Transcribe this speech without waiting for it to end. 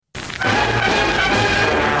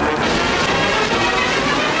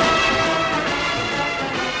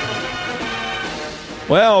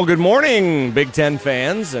Well, good morning, Big Ten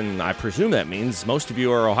fans, and I presume that means most of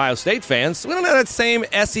you are Ohio State fans. We don't have that same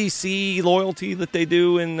SEC loyalty that they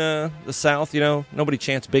do in the South. You know, nobody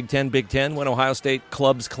chants Big Ten when Ohio State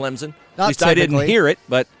clubs Clemson. At least I didn't hear it,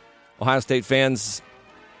 but Ohio State fans,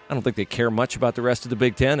 I don't think they care much about the rest of the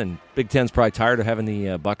Big Ten, and Big Ten's probably tired of having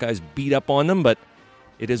the Buckeyes beat up on them, but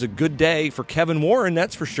it is a good day for Kevin Warren,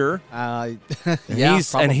 that's for sure.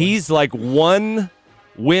 He's like one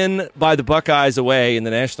win by the Buckeyes away in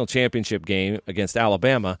the national championship game against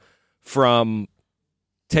Alabama from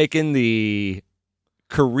taking the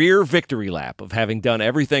career victory lap of having done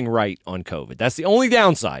everything right on COVID. That's the only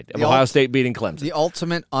downside of Ohio State beating Clemson. The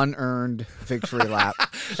ultimate unearned victory lap.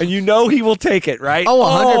 And you know he will take it, right? Oh,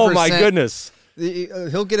 100%. Oh, my goodness.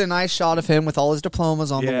 He'll get a nice shot of him with all his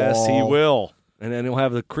diplomas on the wall. Yes, he will. And then he'll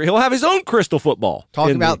have his own crystal football.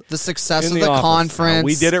 Talking about the success of the conference.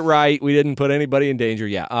 We did it right. We didn't put anybody in danger.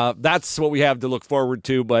 Yeah, that's what we have to look forward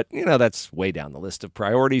to. But, that's way down the list of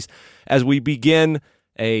priorities. As we begin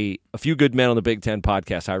a few good men on the Big Ten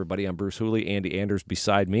podcast. Hi, everybody. I'm Bruce Hooley. Andy Anders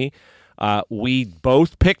beside me. We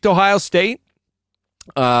both picked Ohio State.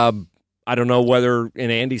 I don't know whether, in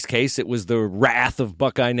Andy's case, it was the wrath of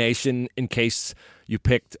Buckeye Nation in case you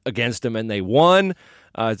picked against them and they won.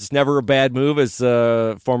 It's never a bad move, as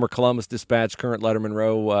former Columbus Dispatch, current Letterman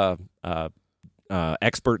Row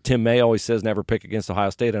expert Tim May always says, never pick against Ohio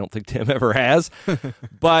State. I don't think Tim ever has.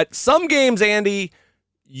 But some games, Andy,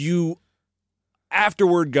 you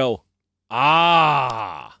afterward go,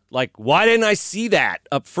 like, why didn't I see that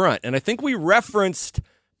up front? And I think we referenced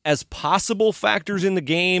as possible factors in the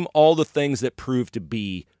game all the things that proved to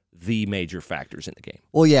be the major factors in the game.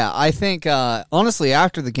 Well, yeah, I think, honestly,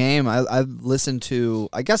 after the game, I've listened to,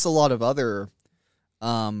 I guess, a lot of other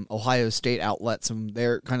Ohio State outlets and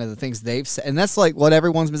their kind of the things they've said. And that's like what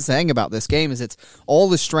everyone's been saying about this game is it's all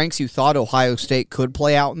the strengths you thought Ohio State could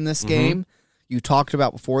play out in this game. You talked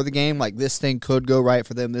about before the game, like this thing could go right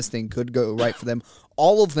for them, this thing could go right for them.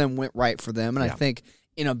 All of them went right for them, and I think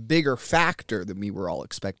in a bigger factor than we were all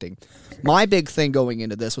expecting. My big thing going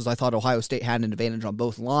into this was I thought Ohio State had an advantage on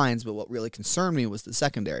both lines, but what really concerned me was the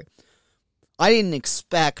secondary. I didn't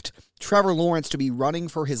expect Trevor Lawrence to be running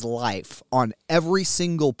for his life on every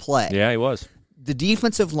single play. Yeah, he was. The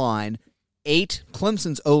defensive line ate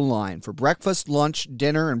Clemson's O-line for breakfast, lunch,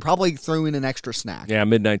 dinner, and probably threw in an extra snack. Yeah,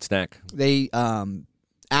 midnight snack. They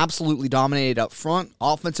absolutely dominated up front.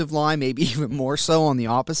 Offensive line, maybe even more so on the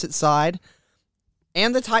opposite side.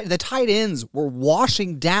 And the tight ends were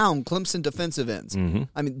washing down Clemson defensive ends.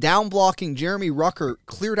 I mean, down blocking Jeremy Ruckert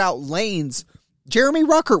cleared out lanes. Jeremy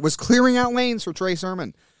Ruckert was clearing out lanes for Trey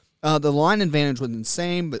Sermon. The line advantage was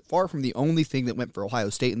insane, but far from the only thing that went for Ohio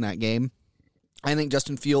State in that game. I think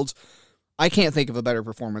Justin Fields, I can't think of a better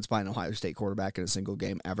performance by an Ohio State quarterback in a single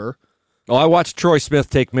game ever. Well, I watched Troy Smith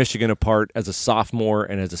take Michigan apart as a sophomore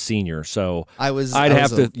and as a senior, so I'd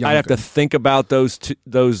have to think about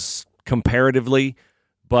those comparatively,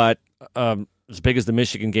 but as big as the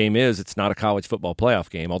Michigan game is, it's not a college football playoff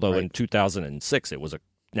game, although in 2006 it was a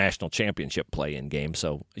national championship play-in game,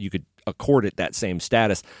 so you could accord it that same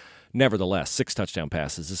status. Nevertheless, 6 touchdown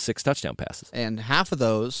passes is 6 touchdown passes. And half of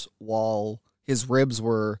those, while his ribs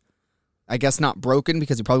were, I guess, not broken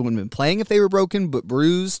because he probably wouldn't have been playing if they were broken, but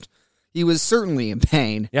bruised, he was certainly in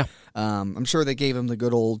pain. Yeah. I'm sure they gave him the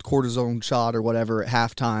good old cortisone shot or whatever at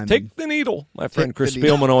halftime. Take the needle. My friend Chris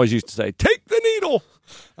Spielman always used to say, take the needle.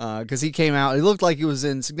 Because he came out, it looked like he was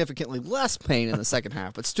in significantly less pain in the second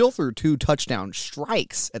half, but still threw 2 touchdown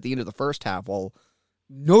strikes at the end of the first half while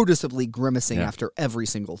noticeably grimacing after every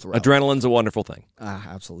single throw. Adrenaline's a wonderful thing.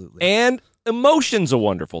 Absolutely. And emotion's a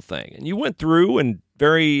wonderful thing. And you went through and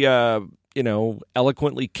very,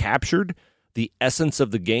 eloquently captured the essence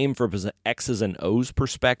of the game from an X's and O's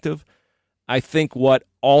perspective. I think what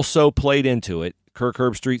also played into it, Kirk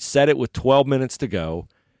Herbstreit said it with 12 minutes to go,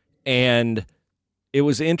 and it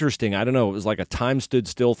was interesting. I don't know. It was like a time stood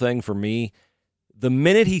still thing for me. The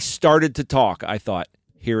minute he started to talk, I thought,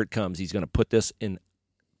 here it comes. He's going to put this in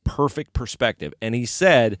perfect perspective. And he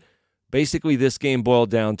said, basically, this game boiled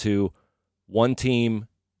down to one team,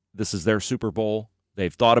 this is their Super Bowl.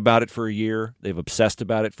 They've thought about it for a year. They've obsessed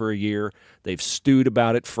about it for a year. They've stewed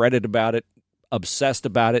about it, fretted about it, obsessed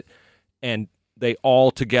about it. And they all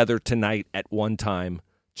together tonight at one time,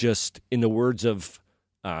 just in the words of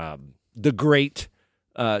the great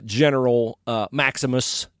General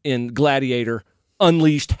Maximus in Gladiator,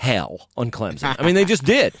 unleashed hell on Clemson. I mean, they just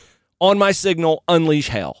did. On my signal, unleash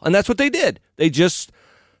hell. And that's what they did.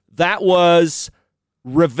 That was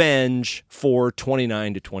revenge for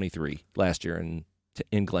 29-23 last year in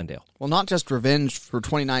Glendale. Well, not just revenge for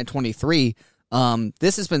 29-23.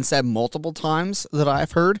 This has been said multiple times that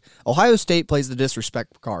I've heard. Ohio State plays the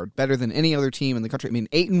disrespect card better than any other team in the country. I mean,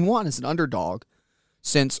 8-1 is an underdog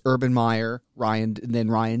since Urban Meyer, and then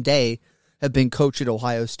Ryan Day have been coach at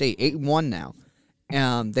Ohio State. 8-1 now.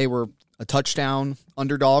 They were a touchdown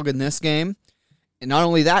underdog in this game. And not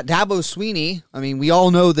only that, Dabo Swinney, I mean, we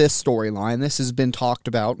all know this storyline. This has been talked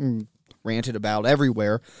about and ranted about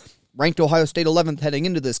everywhere. Ranked Ohio State 11th heading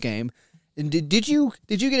into this game. And did you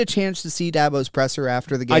get a chance to see Dabo's presser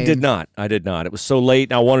after the game? I did not. It was so late,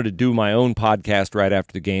 and I wanted to do my own podcast right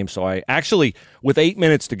after the game. So I actually, with 8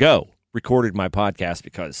 minutes to go, recorded my podcast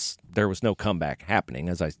because there was no comeback happening.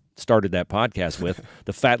 As I started that podcast with,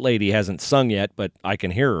 the fat lady hasn't sung yet, but I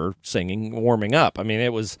can hear her singing, warming up. I mean,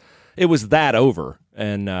 it was that over.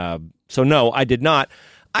 And so, no, I did not.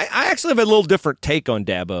 I actually have a little different take on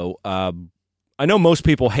Dabo. I know most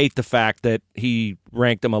people hate the fact that he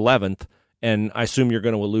ranked him 11th, and I assume you're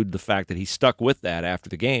going to allude to the fact that he stuck with that after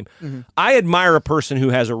the game. Mm-hmm. I admire a person who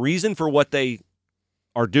has a reason for what they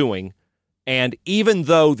are doing, and even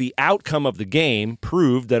though the outcome of the game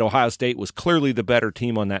proved that Ohio State was clearly the better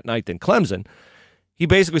team on that night than Clemson, he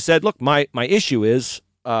basically said, look, my issue is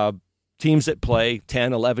teams that play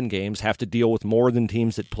 10, 11 games have to deal with more than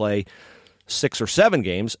teams that play 6 or 7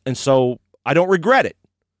 games, and so I don't regret it.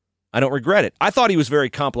 I thought he was very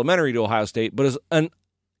complimentary to Ohio State, but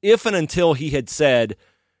if and until he had said,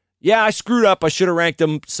 yeah, I screwed up, I should have ranked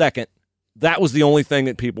him second, that was the only thing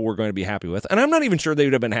that people were going to be happy with. And I'm not even sure they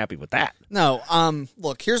would have been happy with that. No,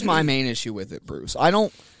 look, here's my main issue with it, Bruce.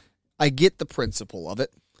 I get the principle of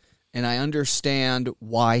it, and I understand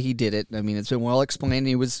why he did it. I mean, it's been well explained.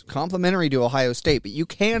 He was complimentary to Ohio State, but you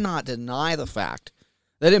cannot deny the fact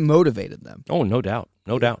that it motivated them. Oh, no doubt.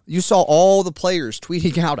 No doubt. You saw all the players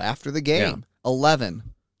tweeting out after the game. Yeah. 11.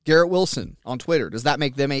 Garrett Wilson on Twitter. Does that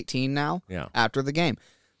make them 18 now? Yeah. After the game.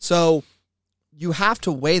 So you have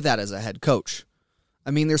to weigh that as a head coach. I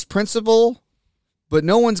mean, there's principle, but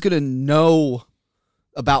no one's going to know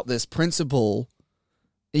about this principle.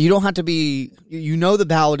 You don't have to be, you know, the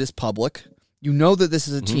ballot is public. You know that this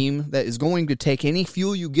is a team that is going to take any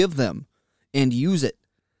fuel you give them and use it.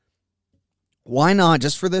 Why not,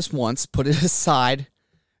 just for this once, put it aside,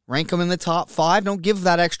 rank them in the top 5, don't give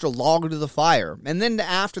that extra log to the fire. And then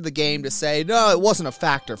after the game to say, no, it wasn't a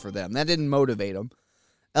factor for them. That didn't motivate them.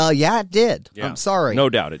 Yeah, it did. Yeah, I'm sorry. No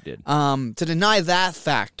doubt it did. To deny that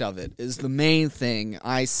fact of it is the main thing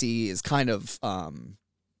I see is kind of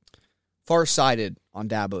far-sighted on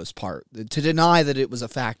Dabo's part. To deny that it was a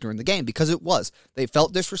factor in the game, because it was. They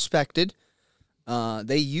felt disrespected.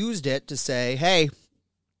 They used it to say, hey,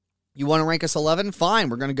 you want to rank us 11? Fine,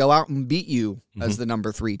 we're going to go out and beat you as the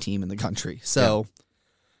number 3 team in the country. So,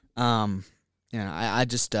 I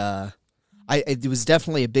just, it was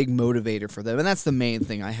definitely a big motivator for them, and that's the main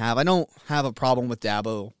thing I have. I don't have a problem with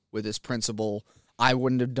Dabo with his principle. I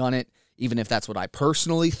wouldn't have done it, even if that's what I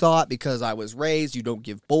personally thought, because I was raised, you don't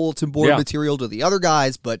give bulletin board material to the other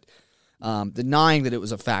guys, but denying that it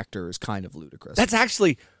was a factor is kind of ludicrous. That's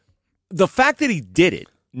actually, the fact that he did it,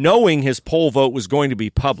 knowing his poll vote was going to be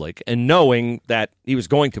public and knowing that he was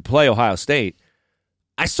going to play Ohio State,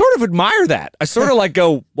 I sort of admire that. I sort of like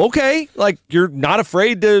go, okay, like you're not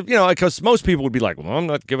afraid to, because most people would be like, well, I'm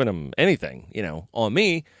not giving him anything, on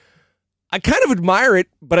me. I kind of admire it,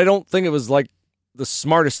 but I don't think it was like the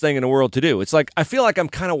smartest thing in the world to do. It's like, I feel like I'm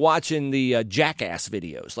kind of watching the Jackass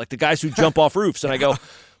videos, like the guys who jump off roofs, and I go,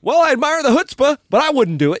 well, I admire the chutzpah, but I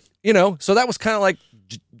wouldn't do it, So that was kind of like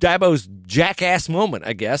Dabo's jackass moment,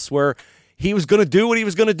 I guess, where he was going to do what he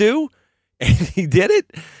was going to do, and he did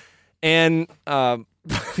it. And,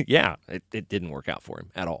 it didn't work out for him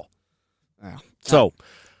at all. Wow. So,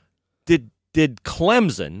 did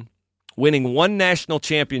Clemson winning one national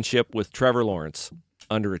championship with Trevor Lawrence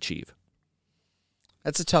underachieve?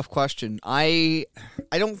 That's a tough question. I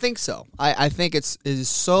don't think so. I think it is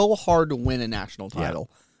so hard to win a national title,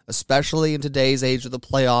 especially in today's age of the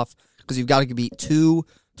playoff, because you've got to beat 2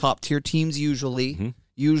 top-tier teams usually.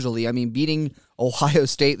 Usually, I mean, beating Ohio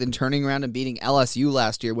State, then turning around and beating LSU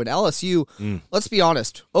last year. When LSU, let's be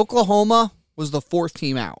honest, Oklahoma was the 4th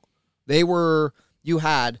team out. You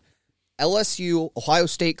had LSU, Ohio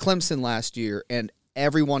State, Clemson last year, and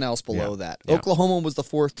everyone else below that. Yeah. Oklahoma was the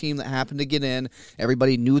 4th team that happened to get in.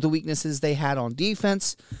 Everybody knew the weaknesses they had on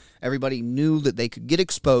defense. Everybody knew that they could get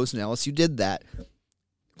exposed, and LSU did that.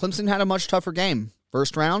 Clemson had a much tougher game.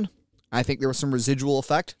 First round, I think there was some residual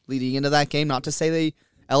effect leading into that game. Not to say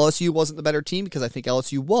LSU wasn't the better team, because I think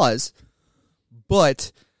LSU was,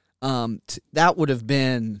 but that would have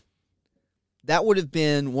been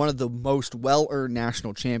one of the most well-earned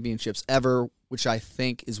national championships ever, which I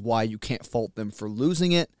think is why you can't fault them for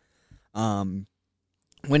losing it.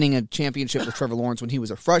 winning a championship with Trevor Lawrence when he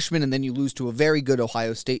was a freshman, and then you lose to a very good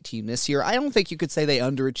Ohio State team this year. I don't think you could say they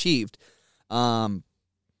underachieved.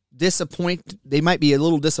 They might be a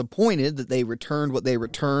little disappointed that they returned what they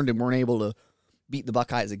returned and weren't able to beat the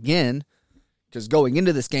Buckeyes again, because going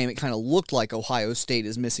into this game, it kind of looked like Ohio State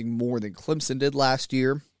is missing more than Clemson did last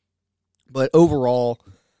year. But overall,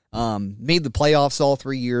 made the playoffs all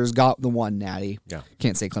 3 years, got the one natty. Yeah.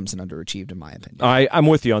 Can't say Clemson underachieved, in my opinion. I'm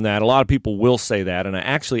with you on that. A lot of people will say that, and I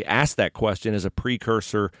actually asked that question as a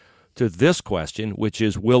precursor to this question, which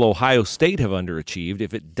is, will Ohio State have underachieved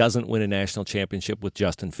if it doesn't win a national championship with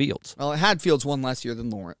Justin Fields? Well, it had Fields one less year than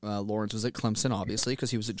Lawrence. Lawrence was at Clemson, obviously,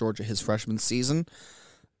 because he was at Georgia his freshman season.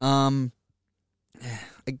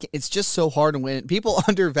 It's just so hard to win. People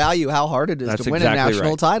undervalue how hard it is to win a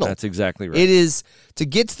national title. That's exactly right. It is to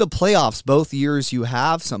get to the playoffs both years you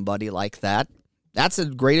have somebody like that. That's a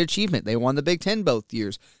great achievement. They won the Big Ten both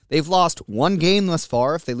years. They've lost one game thus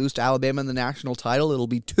far. If they lose to Alabama in the national title, it'll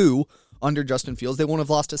be 2 under Justin Fields. They won't have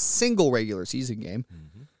lost a single regular season game,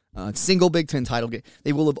 single Big Ten title game.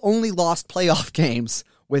 They will have only lost playoff games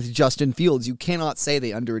with Justin Fields. You cannot say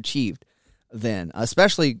they underachieved then,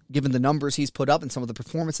 especially given the numbers he's put up and some of the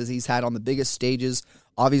performances he's had on the biggest stages.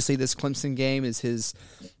 Obviously, this Clemson game is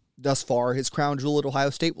thus far his crown jewel at Ohio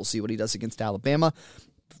State. We'll see what he does against Alabama.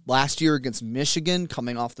 Last year against Michigan,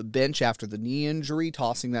 coming off the bench after the knee injury,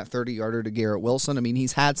 tossing that 30-yarder to Garrett Wilson. I mean,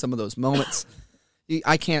 he's had some of those moments.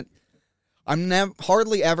 I'm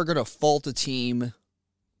hardly ever going to fault a team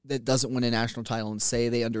that doesn't win a national title and say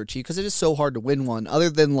they underachieve, because it is so hard to win one, other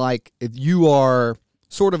than like if you are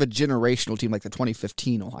sort of a generational team like the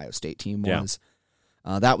 2015 Ohio State team was.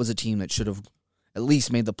 Yeah. That was a team that should have at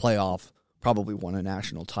least made the playoff, probably won a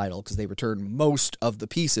national title, because they returned most of the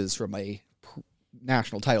pieces from a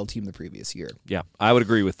national title team the previous year. Yeah, I would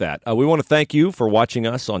agree with that. We want to thank you for watching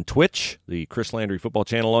us on Twitch, the Chris Landry Football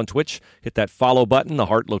Channel on Twitch. Hit that follow button, the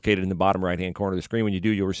heart located in the bottom right-hand corner of the screen. When you do,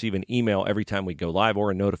 you'll receive an email every time we go live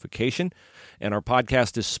or a notification. And our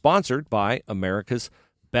podcast is sponsored by America's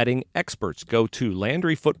Betting Experts. Go to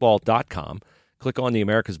LandryFootball.com. Click on the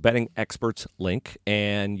America's Betting Experts link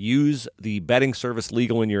and use the betting service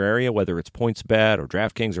legal in your area, whether it's PointsBet or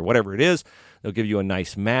DraftKings or whatever it is. They'll give you a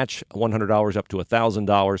nice match, $100 up to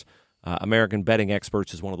 $1,000. American Betting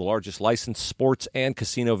Experts is one of the largest licensed sports and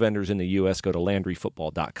casino vendors in the U.S. Go to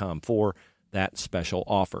LandryFootball.com for that special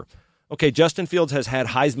offer. Okay, Justin Fields has had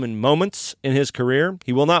Heisman moments in his career.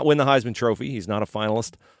 He will not win the Heisman Trophy. He's not a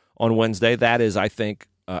finalist on Wednesday. That is, I think,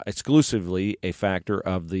 exclusively a factor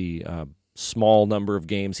of the small number of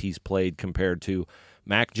games he's played compared to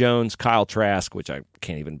Mac Jones, Kyle Trask, which I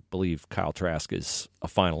can't even believe Kyle Trask is a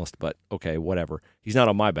finalist, but okay, whatever. He's not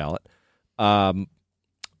on my ballot.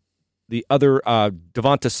 The other,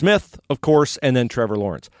 Devonta Smith, of course, and then Trevor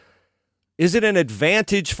Lawrence. Is it an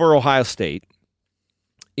advantage for Ohio State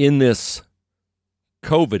in this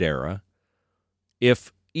COVID era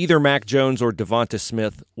if either Mac Jones or Devonta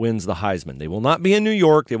Smith wins the Heisman? They will not be in New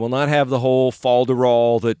York. They will not have the whole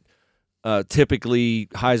falderall that typically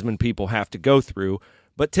Heisman people have to go through.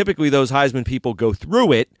 But typically those Heisman people go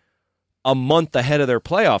through it a month ahead of their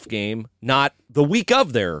playoff game, not the week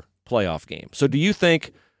of their playoff game. So do you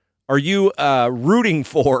think, are you rooting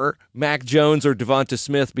for Mac Jones or Devonta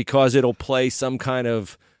Smith because it'll play some kind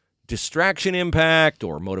of distraction impact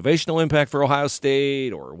or motivational impact for Ohio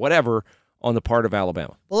State or whatever on the part of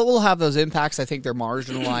Alabama? Well, it will have those impacts. I think they're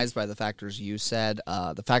marginalized by the factors you said.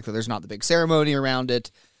 The fact that there's not the big ceremony around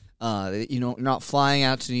it. You're not flying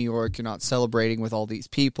out to New York. You're not celebrating with all these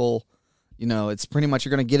people. It's pretty much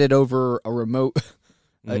you're going to get it over a remote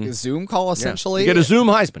a Zoom call, essentially. Yeah. You get a Zoom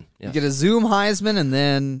Heisman. Yeah. You get a Zoom Heisman, and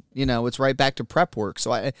then, it's right back to prep work.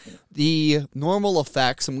 So the normal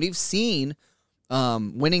effects, and we've seen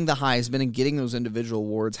winning the Heisman and getting those individual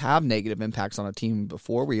awards have negative impacts on a team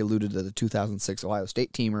before. We alluded to the 2006 Ohio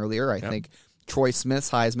State team earlier. I think Troy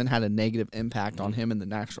Smith's Heisman had a negative impact on him in the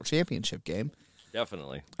national championship game.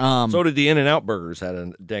 Definitely. So did the In-N-Out Burgers had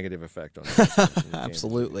a negative effect on it.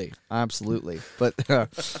 Absolutely. But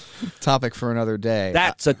topic for another day.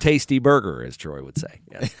 That's a tasty burger, as Troy would say.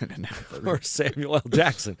 Yes. Or Samuel L.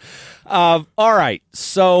 Jackson. All right.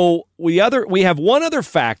 So we have one other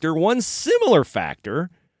factor, one similar factor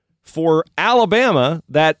for Alabama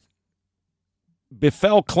that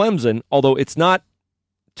befell Clemson, although it's not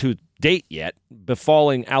to date yet,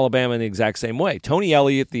 befalling Alabama in the exact same way. Tony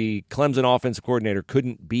Elliott, the Clemson offensive coordinator,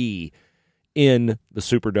 couldn't be in the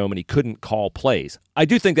Superdome and he couldn't call plays. I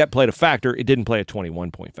do think that played a factor. It didn't play a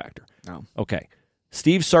 21-point factor. No. Okay.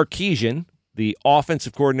 Steve Sarkisian, the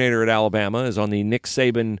offensive coordinator at Alabama, is on the Nick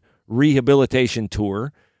Saban rehabilitation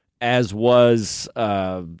tour, as was,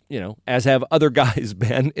 as have other guys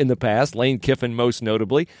been in the past, Lane Kiffin most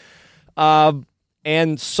notably.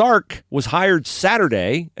 And Sark was hired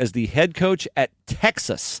Saturday as the head coach at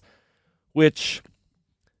Texas, which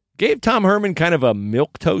gave Tom Herman kind of a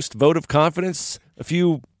milquetoast vote of confidence a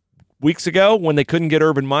few weeks ago when they couldn't get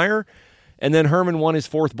Urban Meyer. And then Herman won his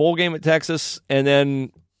fourth bowl game at Texas. And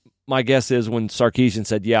then my guess is when Sarkisian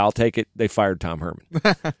said, yeah, I'll take it, they fired Tom Herman.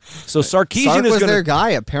 So Sarkisian is their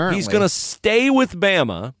guy, apparently. He's going to stay with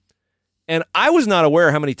Bama. And I was not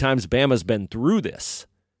aware how many times Bama's been through this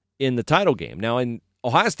in the title game. Now, in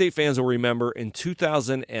Ohio State fans will remember in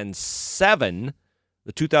 2007,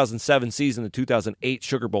 the 2007 season, the 2008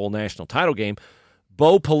 Sugar Bowl national title game,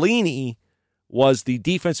 Bo Pelini was the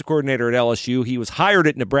defensive coordinator at LSU. He was hired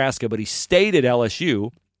at Nebraska, but he stayed at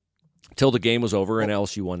LSU till the game was over and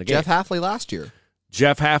LSU won the game. Jeff Hafley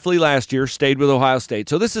last year stayed with Ohio State.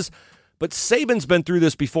 So but Saban's been through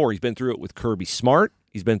this before. He's been through it with Kirby Smart.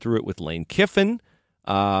 He's been through it with Lane Kiffin.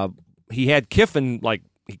 He had Kiffin,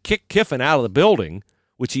 he kicked Kiffin out of the building,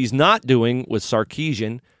 which he's not doing with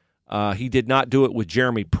Sarkisian. He did not do it with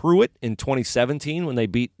Jeremy Pruitt in 2017 when they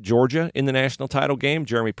beat Georgia in the national title game.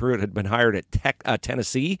 Jeremy Pruitt had been hired at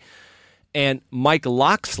Tennessee. And Mike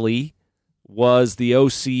Locksley was the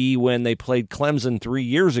OC when they played Clemson 3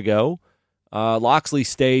 years ago. Locksley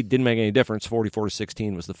stayed, didn't make any difference.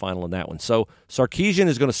 44-16 was the final in that one. So Sarkisian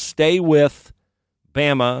is going to stay with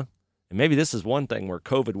Bama. And maybe this is one thing where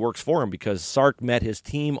COVID works for him because Sark met his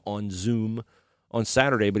team on Zoom on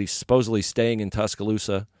Saturday, but he's supposedly staying in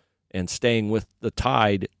Tuscaloosa and staying with the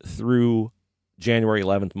Tide through January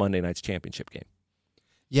 11th, Monday night's championship game.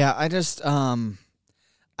 Yeah, I just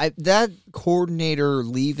that coordinator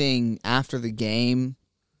leaving after the game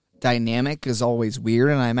dynamic is always weird,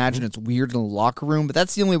 and I imagine it's weird in the locker room, but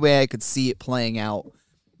that's the only way I could see it playing out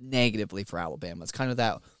negatively for Alabama. It's kind of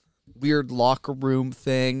that weird locker room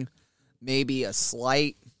thing, maybe that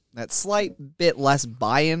slight bit less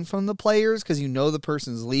buy-in from the players because you know the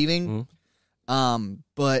person's leaving.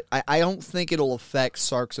 But I don't think it'll affect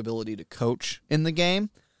Sark's ability to coach in the game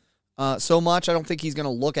so much. I don't think he's going to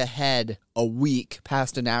look ahead a week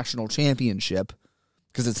past a national championship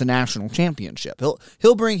because it's a national championship.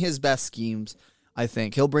 He'll bring his best schemes, I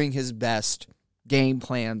think. He'll bring his best game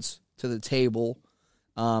plans to the table.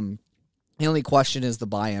 The only question is the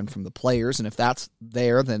buy-in from the players, and if that's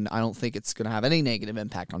there, then I don't think it's going to have any negative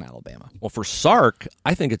impact on Alabama. Well, for Sark,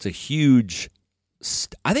 I think it's a huge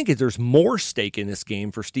I think there's more stake in this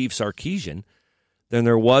game for Steve Sarkisian than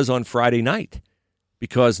there was on Friday night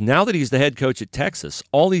because now that he's the head coach at Texas,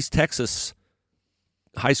 all these Texas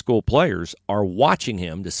high school players are watching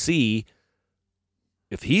him to see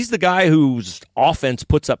if he's the guy whose offense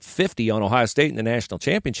puts up 50 on Ohio State in the national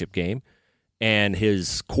championship game and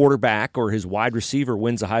his quarterback or his wide receiver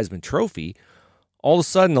wins a Heisman Trophy, all of a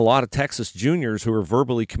sudden a lot of Texas juniors who are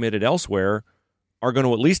verbally committed elsewhere are going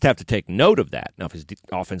to at least have to take note of that. Now, if his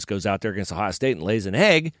offense goes out there against Ohio State and lays an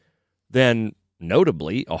egg, then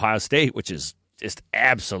notably Ohio State, which is just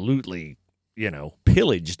absolutely,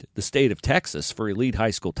 pillaged the state of Texas for elite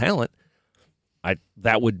high school talent,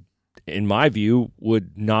 that would, in my view,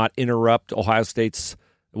 would not interrupt Ohio State's,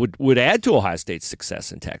 would add to Ohio State's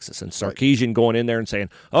success in Texas. And Sarkisian going in there and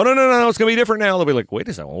saying, oh, no, it's going to be different now. They'll be like, wait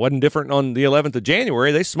a second, it wasn't different on the 11th of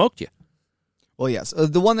January. They smoked you. Well, yes.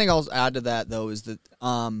 The one thing I'll add to that, though, is that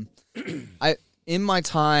in my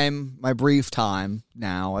brief time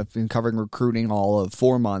now, I've been covering recruiting all of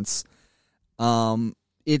 4 months.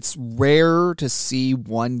 It's rare to see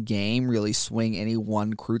one game really swing any one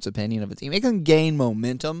recruit's opinion of a team. It can gain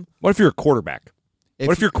momentum. What if you're a quarterback?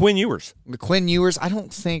 What if you're Quinn Ewers? Quinn Ewers, I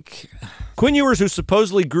don't think... Quinn Ewers, who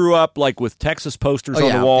supposedly grew up with Texas posters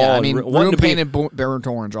on the wall. Yeah, I mean, room painted burnt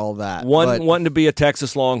orange, all of that. Wanting to be a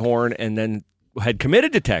Texas Longhorn and then had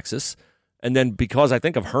committed to Texas, and then because I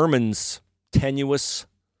think of Herman's tenuous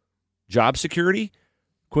job security,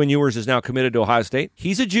 Quinn Ewers is now committed to Ohio State.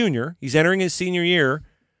 He's a junior. He's entering his senior year.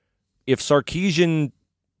 If Sarkisian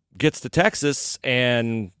gets to Texas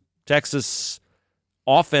and Texas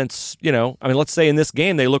offense, let's say in this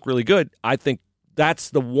game they look really good, I think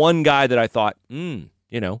that's the one guy that I thought,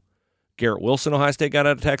 Garrett Wilson, Ohio State got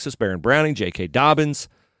out of Texas, Baron Browning, J.K. Dobbins,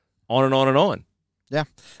 on and on and on. Yeah.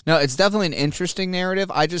 No, it's definitely an interesting narrative.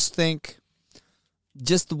 I just think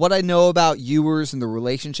just what I know about Ewers and the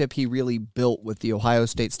relationship he really built with the Ohio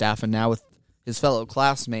State staff and now with his fellow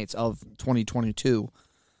classmates of 2022,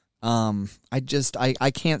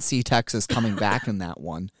 I can't see Texas coming back in that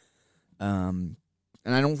one. And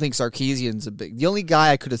I don't think Sarkisian's the only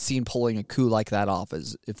guy I could have seen pulling a coup like that off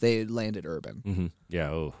is if they had landed Urban. Mm-hmm.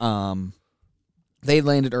 Yeah. they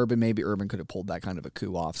landed Urban. Maybe Urban could have pulled that kind of a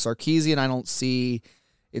coup off. Sarkisian, I don't see.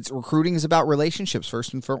 It's recruiting is about relationships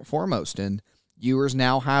first and foremost, and Ewers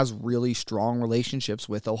now has really strong relationships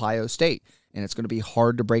with Ohio State, and it's going to be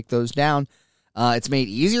hard to break those down. It's made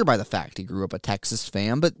easier by the fact he grew up a Texas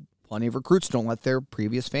fan, but plenty of recruits don't let their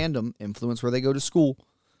previous fandom influence where they go to school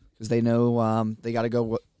because they know they got to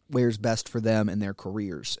go where's best for them in their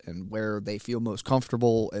careers and where they feel most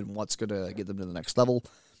comfortable and what's going to get them to the next level.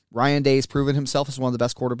 Ryan Day's proven himself as one of the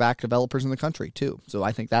best quarterback developers in the country, too. So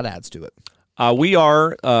I think that adds to it. We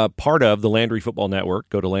are part of the Landry Football Network.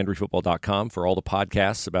 Go to LandryFootball.com for all the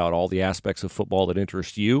podcasts about all the aspects of football that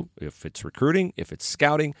interest you. If it's recruiting, if it's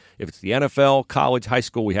scouting, if it's the NFL, college, high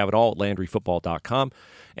school, we have it all at LandryFootball.com.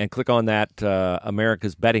 And click on that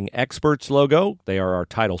America's Betting Experts logo. They are our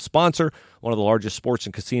title sponsor, one of the largest sports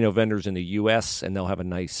and casino vendors in the U.S., and they'll have a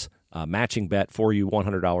nice matching bet for you,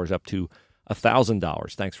 $100 up to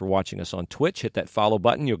 $1,000. Thanks for watching us on Twitch. Hit that follow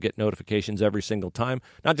button. You'll get notifications every single time,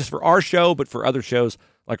 not just for our show, but for other shows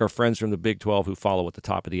like our friends from the Big 12 who follow at the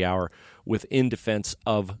top of the hour with In Defense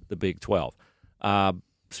of the Big 12.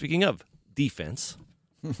 Speaking of defense,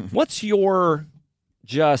 what's your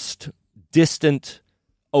just distant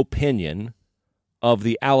opinion of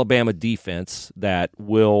the Alabama defense that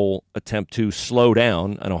will attempt to slow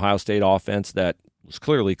down an Ohio State offense that was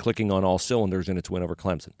clearly clicking on all cylinders in its win over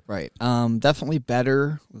Clemson? Right. Definitely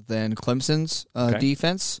better than Clemson's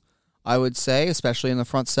defense, I would say, especially in the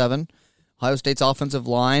front seven. Ohio State's offensive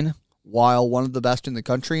line, while one of the best in the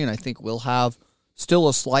country, and I think will have still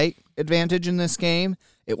a slight advantage in this game,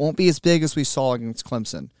 it won't be as big as we saw against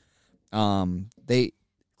Clemson.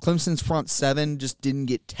 Clemson's front seven just didn't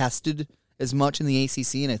get tested as much in the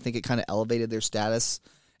ACC, and I think it kind of elevated their status.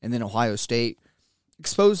 And then Ohio State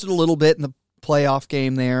exposed it a little bit in the playoff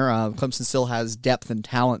game there. Clemson still has depth and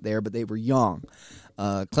talent there, but they were young.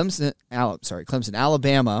 Alabama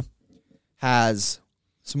has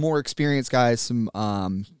some more experienced guys, some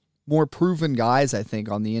more proven guys, I think,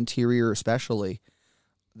 on the interior especially,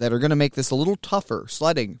 that are going to make this a little tougher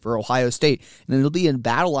sledding for Ohio State. And it'll be a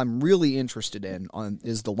battle I'm really interested in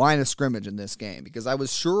is the line of scrimmage in this game, because I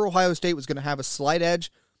was sure Ohio State was going to have a slight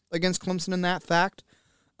edge against Clemson in that fact.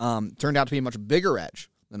 Turned out to be a much bigger edge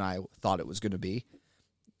than I thought it was going to be.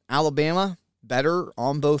 Alabama, better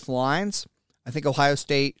on both lines. I think Ohio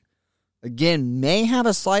State, again, may have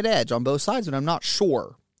a slight edge on both sides, but I'm not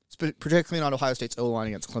sure, particularly not Ohio State's O-line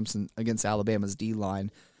against Clemson, against Alabama's D-line.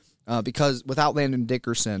 Because without Landon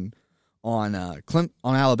Dickerson on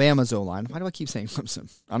Alabama's O-line, why do I keep saying Clemson?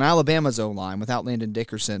 On Alabama's O-line, without Landon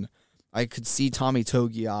Dickerson, I could see Tommy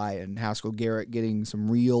Togiai and Haskell Garrett getting some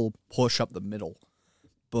real push up the middle.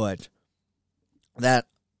 But that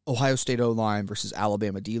Ohio State O-line versus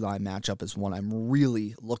Alabama D-line matchup is one I'm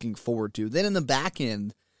really looking forward to. Then in the back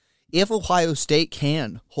end, if Ohio State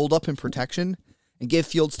can hold up in protection and give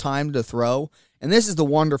Fields time to throw, and this is the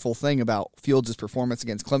wonderful thing about Fields' performance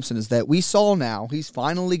against Clemson, is that we saw now he's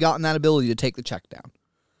finally gotten that ability to take the check down.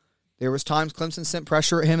 There was times Clemson sent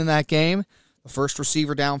pressure at him in that game. The first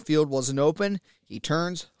receiver downfield wasn't open. He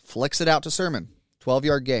turns, flicks it out to Sermon.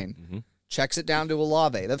 12-yard gain. Checks it down to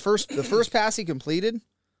Olave. The first pass he completed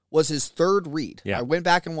was his third read. Yeah. I went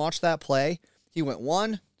back and watched that play. He went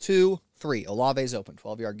 1, 2, 3. Olave's open.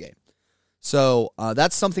 12-yard gain. So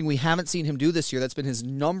that's something we haven't seen him do this year. That's been his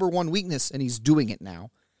number one weakness, and he's doing it now.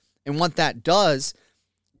 And what that does,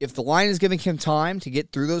 if the line is giving him time to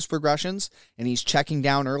get through those progressions and he's checking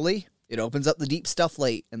down early, it opens up the deep stuff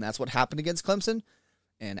late, and that's what happened against Clemson.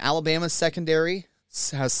 And Alabama's secondary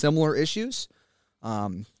has similar issues.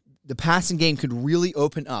 The passing game could really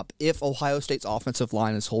open up if Ohio State's offensive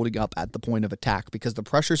line is holding up at the point of attack, because the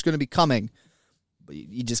pressure is going to be coming. But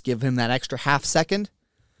you just give him that extra half second,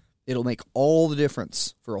 it'll make all the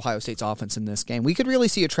difference for Ohio State's offense in this game. We could really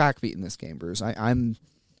see a track beat in this game, Bruce. I'm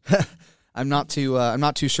not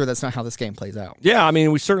too sure that's not how this game plays out. Yeah, I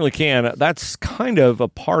mean, we certainly can. That's kind of a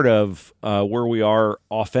part of where we are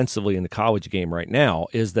offensively in the college game right now,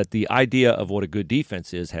 is that the idea of what a good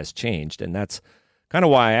defense is has changed, and that's kind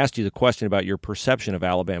of why I asked you the question about your perception of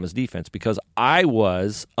Alabama's defense, because I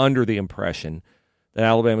was under the impression that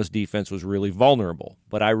Alabama's defense was really vulnerable.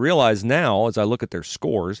 But I realize now, as I look at their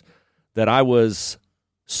scores, that I was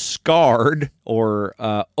scarred or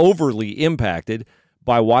overly impacted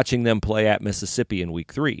by watching them play at Mississippi in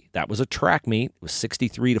Week 3. That was a track meet. It was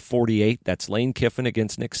 63-48. That's Lane Kiffin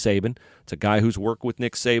against Nick Saban. It's a guy who's worked with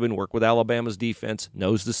Nick Saban, worked with Alabama's defense,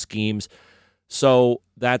 knows the schemes. So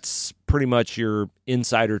that's pretty much your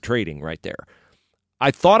insider trading right there.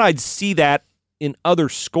 I thought I'd see that in other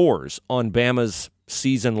scores on Bama's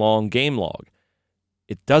season-long game log.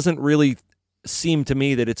 It doesn't really seem to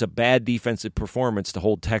me that it's a bad defensive performance to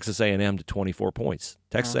hold Texas A&M to 24 points.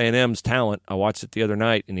 Texas A&M's talent, I watched it the other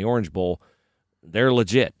night in the Orange Bowl, they're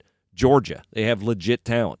legit. Georgia, they have legit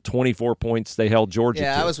talent. 24 points they held Georgia to.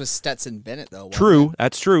 Yeah, that was with Stetson Bennett, though. True,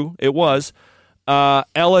 that's true. It was.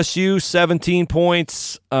 LSU, 17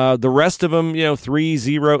 points. The rest of them,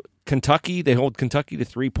 3-0. Kentucky, they hold Kentucky to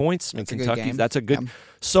 3 points. That's Kentucky, a good game. that's a good. Yeah.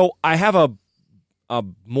 So I have a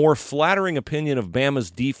more flattering opinion of Bama's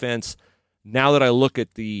defense now that I look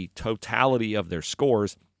at the totality of their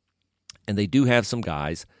scores, and they do have some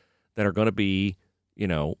guys that are going to be,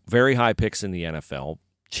 very high picks in the NFL,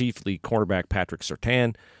 chiefly cornerback Patrick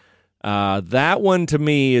Surtain. That one to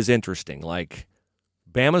me is interesting. Like,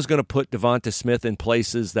 Bama's going to put Devonta Smith in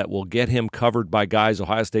places that will get him covered by guys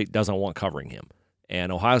Ohio State doesn't want covering him.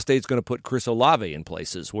 And Ohio State's going to put Chris Olave in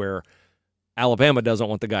places where Alabama doesn't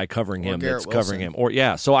want the guy covering him that's covering him.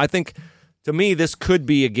 So I think, to me, this could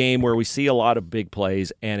be a game where we see a lot of big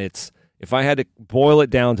plays, and if I had to boil it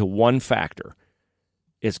down to one factor,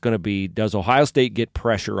 it's going to be, does Ohio State get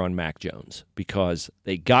pressure on Mac Jones? Because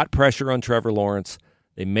they got pressure on Trevor Lawrence.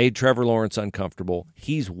 They made Trevor Lawrence uncomfortable.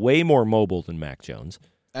 He's way more mobile than Mac Jones.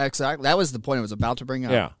 Exactly. That was the point I was about to bring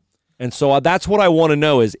up. Yeah. And so that's what I want to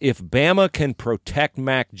know is if Bama can protect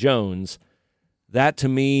Mac Jones, that to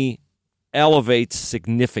me elevates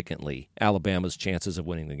significantly Alabama's chances of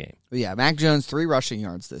winning the game. Yeah, Mac Jones, 3 rushing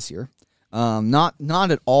yards this year. Not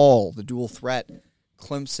at all the dual threat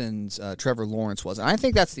Clemson's Trevor Lawrence was. And I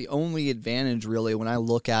think that's the only advantage, really, when I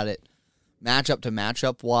look at it matchup to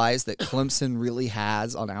matchup wise, that Clemson really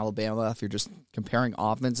has on Alabama. If you're just comparing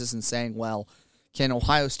offenses and saying, well, can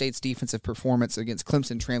Ohio State's defensive performance against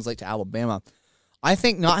Clemson translate to Alabama? I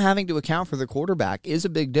think not having to account for the quarterback is a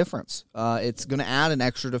big difference. It's going to add an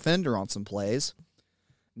extra defender on some plays.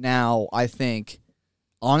 Now, I think,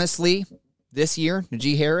 honestly, this year,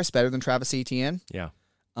 Najee Harris better than Travis Etienne. Yeah.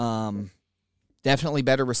 Definitely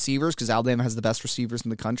better receivers because Alabama has the best receivers in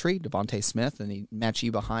the country, Devontae Smith and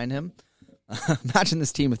Mechie behind him. Imagine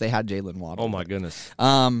this team if they had Jalen Waddle. Oh, my goodness.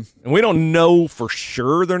 And we don't know for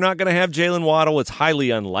sure they're not going to have Jalen Waddle. It's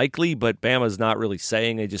highly unlikely, but Bama's not really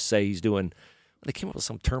saying. They just say he's doing – they came up with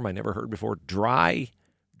some term I never heard before, dry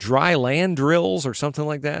land drills or something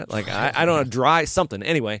like that. Like, I don't know, dry something.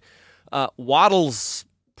 Anyway, Waddle's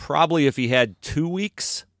probably if he had 2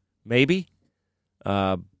 weeks, maybe.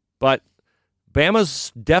 But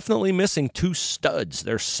Bama's definitely missing 2 studs.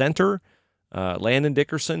 Their center – Landon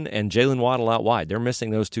Dickerson and Jalen Waddle out wide. They're missing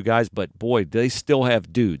those 2 guys, but boy, they still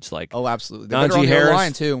have dudes like absolutely. They're Najee better on Harris. the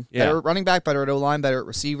O-line too. Yeah. Better at running back, better at O-line, better at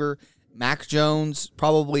receiver. Mac Jones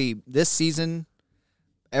probably this season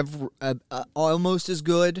almost as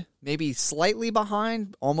good, maybe slightly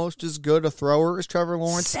behind, almost as good a thrower as Trevor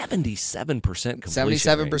Lawrence. 77%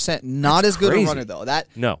 completion. 77%. Not That's as good crazy. a runner though.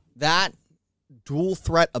 That dual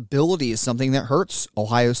threat ability is something that hurts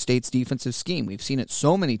Ohio State's defensive scheme. We've seen it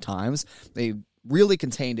so many times. They really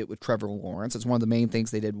contained it with Trevor Lawrence. It's one of the main things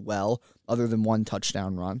they did well, other than 1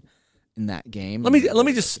 touchdown run in that game. Let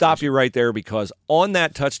me just stop you right there because on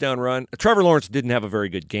that touchdown run, Trevor Lawrence didn't have a very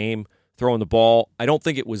good game throwing the ball. I don't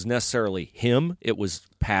think it was necessarily him. It was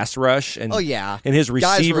pass rush and and his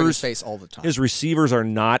receivers. Guys were in his face all the time. His receivers are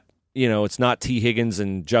not, it's not T. Higgins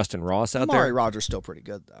and Justin Ross out there. Amari Rogers still pretty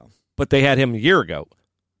good though. But they had him a year ago.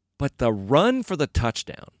 But the run for the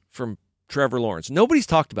touchdown from Trevor Lawrence, nobody's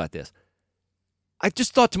talked about this. I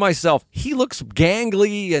just thought to myself, he looks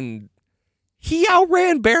gangly, and he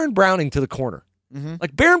outran Baron Browning to the corner. Mm-hmm.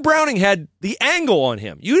 Like, Baron Browning had the angle on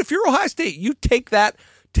him. If you're Ohio State, you take that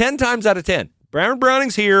 10 times out of 10. Baron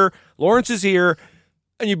Browning's here, Lawrence is here,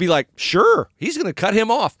 and you'd be like, sure, he's going to cut him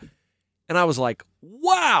off. And I was like,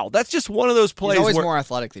 wow, that's just one of those plays. He's always more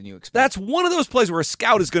athletic than you expect. That's one of those plays where a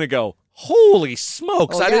scout is going to go, holy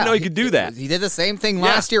smokes, I didn't know he could do that. He did the same thing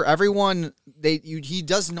last year. Everyone, he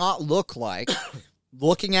does not look like,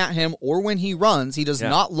 looking at him or when he runs, he does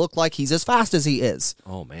not look like he's as fast as he is.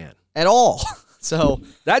 Oh, man. At all. So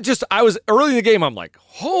I was early in the game, I'm like,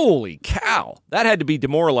 holy cow. That had to be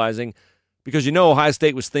demoralizing because Ohio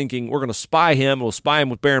State was thinking, we're going to spy him. We'll spy him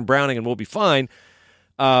with Baron Browning and we'll be fine.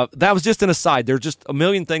 That was just an aside. There are just a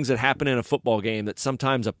million things that happen in a football game that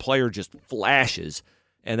sometimes a player just flashes,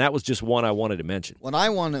 and that was just one I wanted to mention. One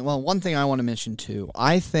thing I want to mention, too.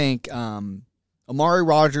 I think Amari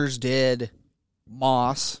Rogers did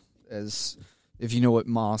Moss, as if you know what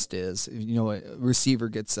Moss is. If you know a receiver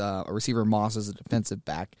gets a receiver Moss as a defensive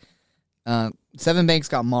back. Sevyn Banks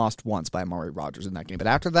got mossed once by Amari Rogers in that game. But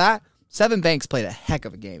after that, Sevyn Banks played a heck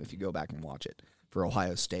of a game if you go back and watch it for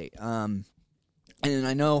Ohio State. And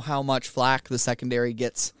I know how much flack the secondary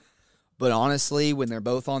gets, but honestly, when they're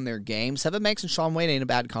both on their game, Sevyn Banks and Shaun Wade ain't a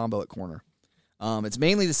bad combo at corner. It's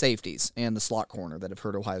mainly the safeties and the slot corner that have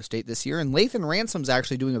hurt Ohio State this year. And Lathan Ransom's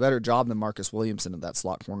actually doing a better job than Marcus Williamson at that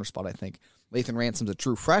slot corner spot, I think. Lathan Ransom's a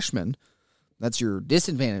true freshman. That's your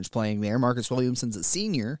disadvantage playing there. Marcus Williamson's a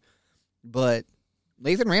senior. But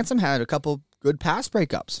Lathan Ransom had a couple good pass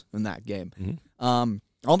breakups in that game. Mm-hmm.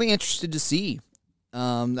 I'll be interested to see.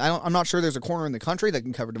 I'm not sure there's a corner in the country that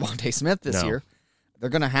can cover Devontae Smith this year. They're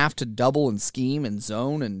going to have to double and scheme and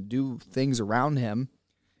zone and do things around him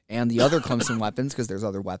and the other Clemson weapons, because there's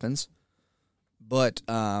other weapons. But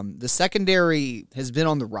the secondary has been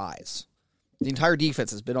on the rise. The entire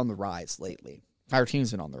defense has been on the rise lately. The entire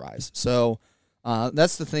team's been on the rise. So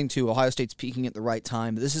that's the thing, too. Ohio State's peaking at the right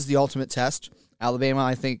time. This is the ultimate test. Alabama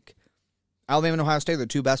and Ohio State are the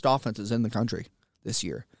two best offenses in the country this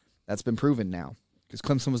year. That's been proven now. Because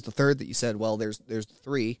Clemson was the third that you said, well, there's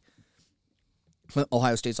three.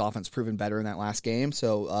 Ohio State's offense proven better in that last game.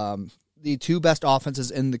 So the two best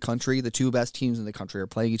offenses in the country, the two best teams in the country are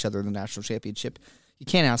playing each other in the national championship. You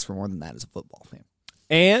can't ask for more than that as a football fan.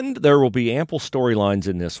 And there will be ample storylines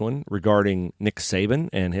in this one regarding Nick Saban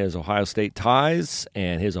and his Ohio State ties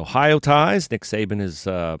and his Ohio ties. Nick Saban is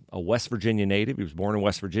a West Virginia native. He was born in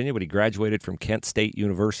West Virginia, but he graduated from Kent State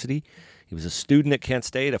University. He was a student at Kent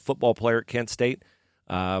State, a football player at Kent State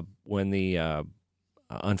when the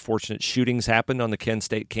unfortunate shootings happened on the Kent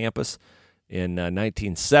State campus in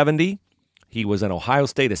 1970. He was an Ohio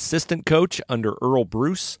State assistant coach under Earl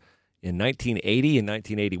Bruce in 1980 and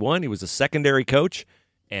 1981. He was a secondary coach,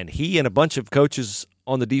 and he and a bunch of coaches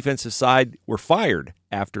on the defensive side were fired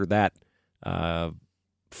after that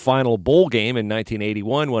final bowl game in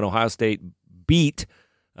 1981 when Ohio State beat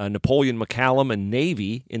Napoleon McCallum and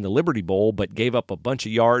Navy in the Liberty Bowl, but gave up a bunch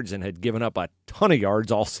of yards and had given up a ton of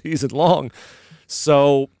yards all season long.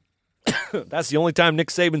 So that's the only time Nick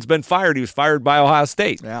Saban's been fired. He was fired by Ohio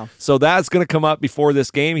State. Yeah. So that's going to come up before this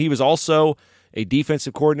game. He was also a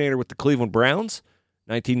defensive coordinator with the Cleveland Browns,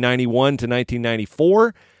 1991 to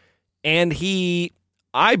 1994. And he,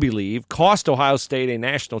 I believe, cost Ohio State a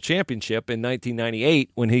national championship in 1998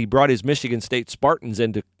 when he brought his Michigan State Spartans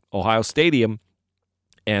into Ohio Stadium.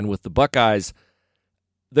 And with the Buckeyes,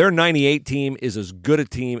 their 98 team is as good a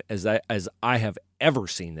team as I have ever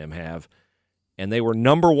seen them have. And they were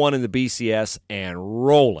number one in the BCS and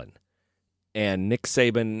rolling. And Nick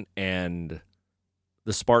Saban and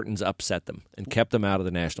the Spartans upset them and kept them out of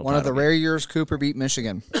the national title. One of the rare years Cooper beat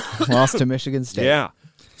Michigan. Lost to Michigan State. Yeah.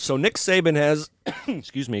 So Nick Saban has,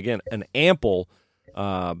 excuse me again, an ample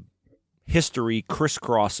history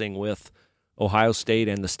crisscrossing with Ohio State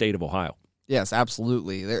and the state of Ohio. Yes,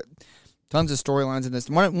 absolutely. There are tons of storylines in this.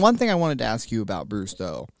 One thing I wanted to ask you about, Bruce,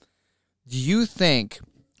 though. Do you think,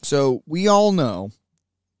 so we all know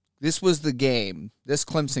this was the game, this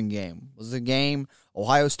Clemson game was the game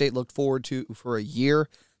Ohio State looked forward to for a year.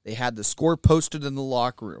 They had the score posted in the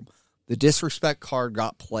locker room. The disrespect card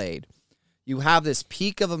got played. You have this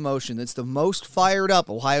peak of emotion that's the most fired up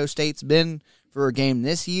Ohio State's been for a game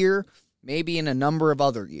this year, maybe in a number of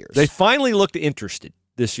other years. They finally looked interested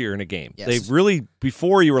this year in a game. Yes. They really,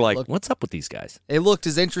 before you were like, what's up with these guys? They looked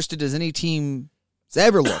as interested as any team has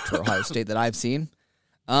ever looked for Ohio State that I've seen.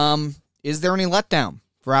 Is there any letdown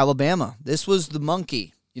for Alabama? This was the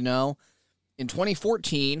monkey, you know. In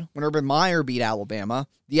 2014, when Urban Meyer beat Alabama,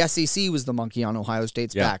 the SEC was the monkey on Ohio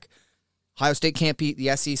State's back. Ohio State can't beat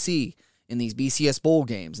the SEC in these BCS bowl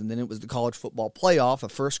games. And then it was the college football playoff, the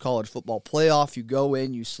first college football playoff. You go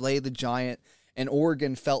in, you slay the giant, and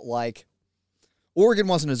Oregon felt like Oregon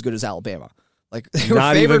wasn't as good as Alabama. Like they were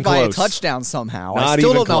favored by a touchdown somehow. I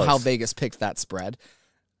still don't know how Vegas picked that spread.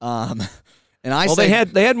 And I they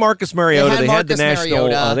had Marcus Mariota. They had the national.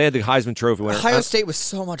 They had the Heisman Trophy winner. Ohio State was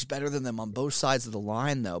so much better than them on both sides of the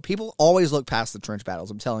line, though. People always look past the trench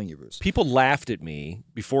battles. I'm telling you, Bruce. People laughed at me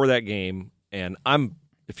before that game, and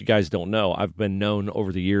if you guys don't know, I've been known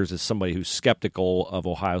over the years as somebody who's skeptical of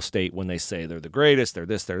Ohio State when they say they're the greatest, they're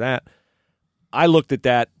this, they're that. I looked at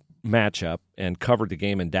that matchup and covered the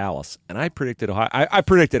game in Dallas, and I predicted I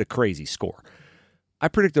predicted a crazy score. I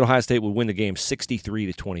predicted Ohio State would win the game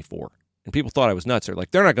 63-24. And people thought I was nuts. They're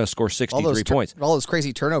like, they're not going to score 63 points. All those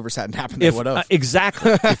crazy turnovers hadn't happened, they would have.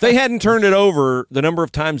 Exactly. If they hadn't turned it over the number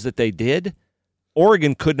of times that they did,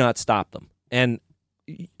 Oregon could not stop them. And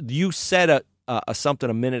you said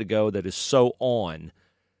something a minute ago that is so on.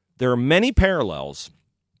 There are many parallels.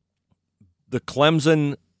 The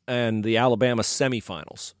Clemson and the Alabama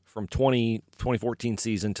semifinals from 2014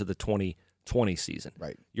 season to the 2020 season.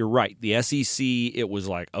 Right. You're right. The SEC, it was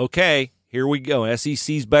like, okay, here we go.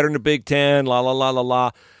 SEC's better than the Big Ten, la, la, la, la,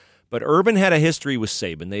 la. But Urban had a history with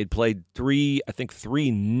Saban. They had played three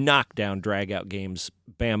knockdown, drag-out games,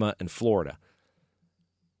 Bama and Florida.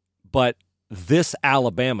 But this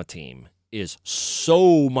Alabama team is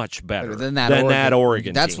so much better than that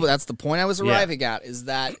Oregon That's team. That's the point I was arriving at, is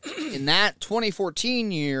that in that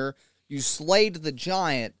 2014 year, you slayed the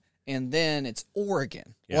Giant, and then it's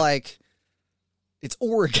Oregon. Yeah. Like, it's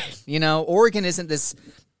Oregon. Oregon isn't this.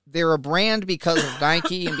 They're a brand because of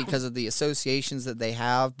Nike and because of the associations that they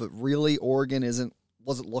have, but really Oregon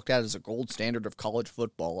wasn't looked at as a gold standard of college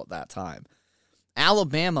football at that time.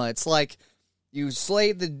 Alabama, it's like you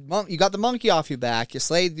got the monkey off your back, you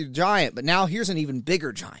slayed the Giant, but now here's an even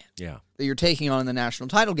bigger Giant that you're taking on in the national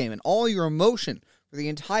title game, and all your emotion for the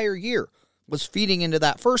entire year was feeding into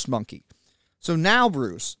that first monkey. So now,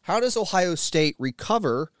 Bruce, how does Ohio State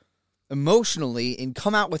recover emotionally and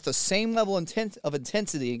come out with the same level of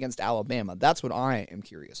intensity against Alabama? That's what I am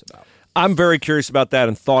curious about. I'm very curious about that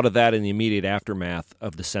and thought of that in the immediate aftermath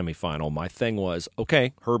of the semifinal. My thing was,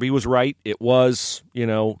 okay, Herbie was right. It was,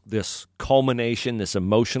 this culmination, this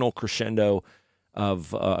emotional crescendo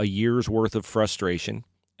of a year's worth of frustration.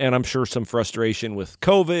 And I'm sure some frustration with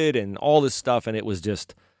COVID and all this stuff. And it was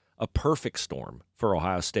just a perfect storm for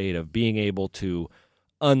Ohio State of being able to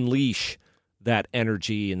unleash that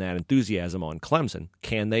energy and that enthusiasm on Clemson.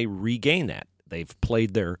 Can they regain that? They've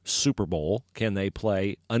played their Super Bowl. Can they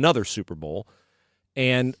play another Super Bowl?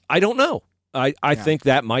 And I don't know. I think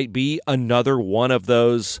that might be another one of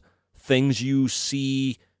those things you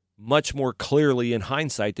see much more clearly in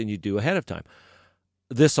hindsight than you do ahead of time.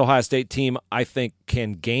 This Ohio State team, I think,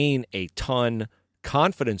 can gain a ton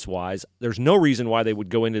confidence-wise. There's no reason why they would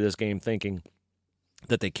go into this game thinking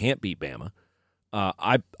that they can't beat Bama.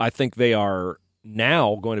 I think they are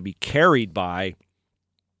now going to be carried by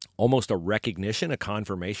almost a recognition, a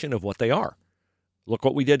confirmation of what they are. Look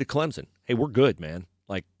what we did to Clemson. Hey, we're good, man.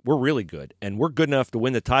 Like, we're really good, and we're good enough to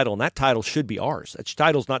win the title, and that title should be ours. That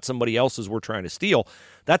title's not somebody else's we're trying to steal.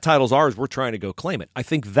 That title's ours. We're trying to go claim it. I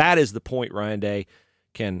think that is the point Ryan Day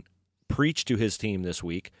can preach to his team this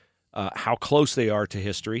week, how close they are to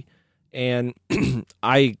history, and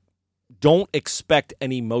I don't expect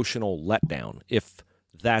an emotional letdown if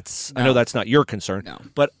that's I know that's not your concern. No.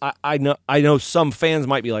 But I know some fans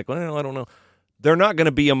might be like, well, I don't know. They're not going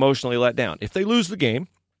to be emotionally let down. If they lose the game,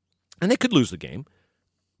 and they could lose the game,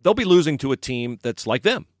 they'll be losing to a team that's like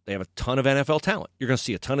them. They have a ton of NFL talent. You're going to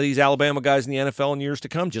see a ton of these Alabama guys in the NFL in years to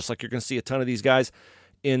come, just like you're going to see a ton of these guys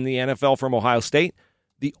in the NFL from Ohio State.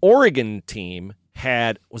 The Oregon team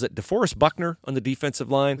had, was it DeForest Buckner on the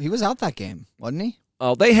defensive line? He was out that game, wasn't he?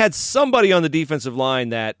 They had somebody on the defensive line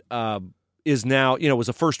that is now, was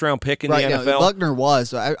a first-round pick in the NFL. No, Buckner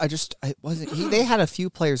was. I wasn't. They had a few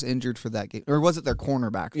players injured for that game, or was it their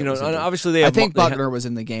cornerback? Obviously I think Buckner was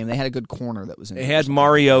in the game. They had a good corner that was in. They had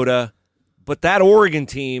Mariota, but that Oregon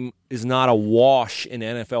team is not a wash in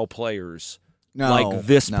NFL players like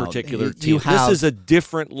this particular team. This is a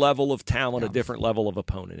different level of talent, a different level of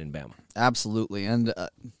opponent in Bama. Absolutely,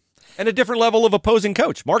 and a different level of opposing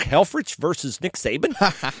coach. Mark Helfrich versus Nick Saban.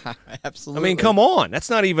 Absolutely. I mean, come on. That's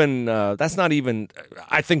not even.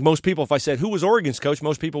 I think most people, if I said who was Oregon's coach,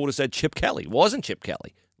 most people would have said Chip Kelly. It wasn't Chip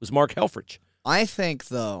Kelly. It was Mark Helfrich. I think,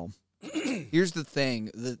 though, here's the thing: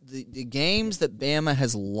 the games that Bama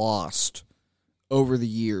has lost over the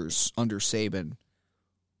years under Saban,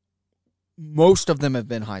 most of them have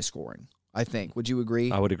been high scoring. I think. Would you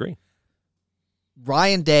agree? I would agree.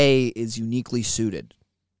 Ryan Day is uniquely suited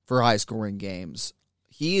for high-scoring games.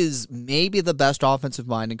 He is maybe the best offensive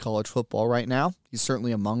mind in college football right now. He's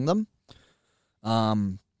certainly among them.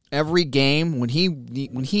 Every game,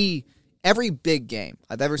 every big game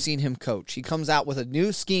I've ever seen him coach, he comes out with a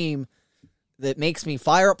new scheme that makes me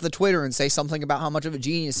fire up the Twitter and say something about how much of a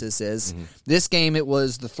genius this is. Mm-hmm. This game, it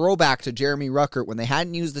was the throwback to Jeremy Ruckert when they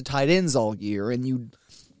hadn't used the tight ends all year, and you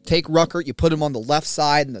take Ruckert, you put him on the left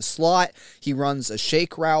side in the slot, he runs a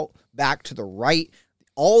shake route back to the right.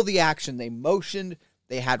 All the action, they motioned,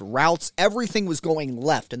 they had routes, everything was going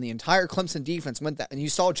left, and the entire Clemson defense went that. And you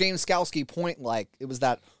saw James Skalski point like it was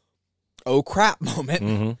that oh crap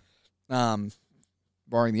moment. Mm-hmm.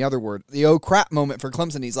 Barring the other word, the oh crap moment for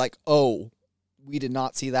Clemson. He's like, oh, we did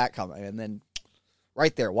not see that coming. And then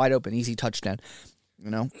right there, wide open, easy touchdown.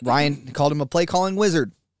 Ryan called him a play calling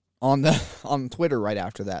wizard on Twitter right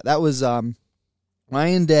after that. That was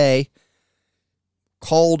Ryan Day.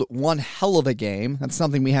 Called one hell of a game. That's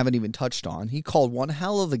something we haven't even touched on. He called one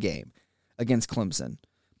hell of a game against Clemson.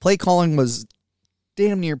 Play calling was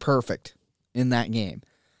damn near perfect in that game.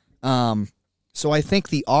 So I think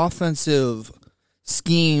the offensive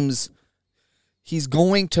schemes, he's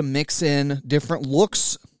going to mix in different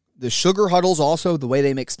looks. The sugar huddles also, the way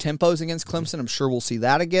they mix tempos against Clemson, I'm sure we'll see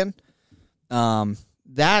that again.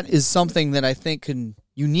 That is something that I think can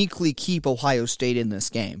uniquely keep Ohio State in this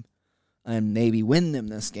game. and maybe win them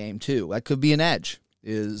this game too. That could be an edge,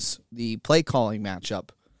 is the play calling matchup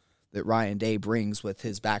that Ryan Day brings with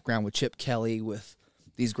his background with Chip Kelly, with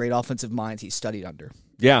these great offensive minds he's studied under.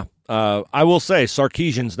 Yeah, I will say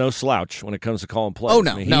Sarkisian's no slouch when it comes to calling plays. Oh,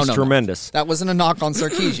 no, I mean, no, he's no, tremendous. That wasn't a knock on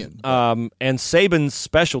Sarkisian. And Saban's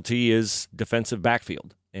specialty is defensive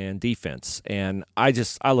backfield and defense. And I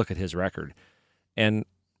look at his record, and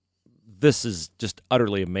this is just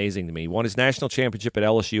utterly amazing to me. He won his national championship at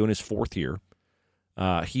LSU in his 4th year.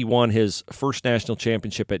 He won his first national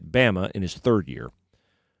championship at Bama in his 3rd year.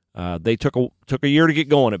 They took a year to get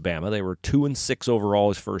going at Bama. They were 2-6 overall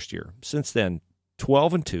his first year. Since then,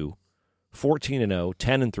 12-2, 14-0,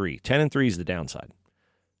 10-3. 10-3 is the downside.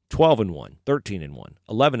 12-1, 13-1,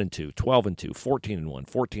 11-2, 12-2, 14-1,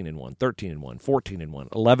 14-1, 13-1, 14-1,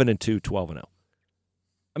 11-2, 12-0.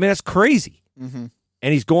 I mean, that's crazy. Mm-hmm.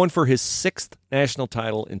 And he's going for his 6th national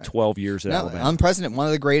title in 12 years at Alabama. Unprecedented. One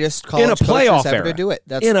of the greatest college in a playoff coaches ever era. to do it.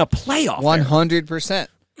 That's in a playoff 100%.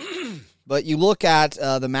 But you look at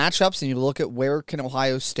the matchups and you look at where can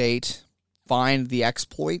Ohio State find the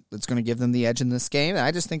exploit that's going to give them the edge in this game. And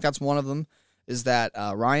I just think that's one of them, is that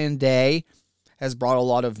Ryan Day has brought a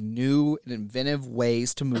lot of new and inventive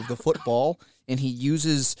ways to move the football, and he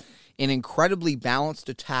uses an incredibly balanced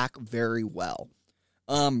attack very well.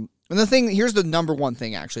 And here's the number one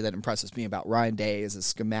thing actually that impresses me about Ryan Day as a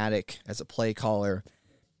schematic, as a play caller,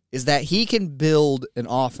 is that he can build an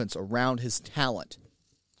offense around his talent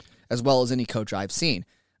as well as any coach I've seen.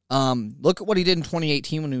 Look at what he did in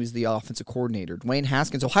 2018 when he was the offensive coordinator. Dwayne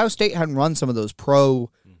Haskins. Ohio State hadn't run some of those pro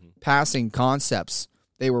passing concepts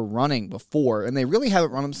they were running before, and they really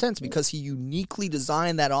haven't run them since because he uniquely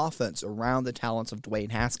designed that offense around the talents of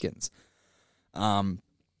Dwayne Haskins.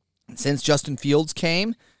 Since Justin Fields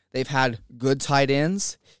came, they've had good tight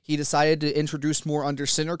ends. He decided to introduce more under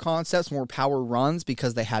center concepts, more power runs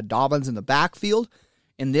because they had Dobbins in the backfield.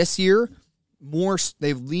 And this year,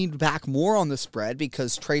 they've leaned back more on the spread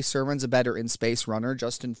because Trey Sermon's a better in-space runner.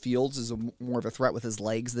 Justin Fields is more of a threat with his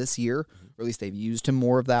legs this year, or at least they've used him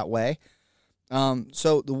more of that way.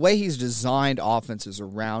 So the way he's designed offenses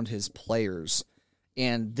around his players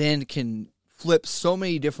and then can flip so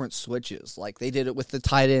many different switches. Like they did it with the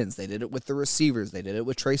tight ends. They did it with the receivers. They did it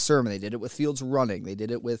with Trey Sermon. They did it with Fields running. They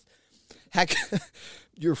did it with, heck,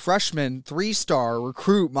 your freshman 3-star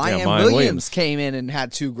recruit, Mayan Williams came in and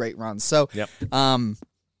had 2 great runs. So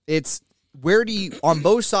it's where do you, on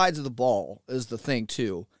both sides of the ball is the thing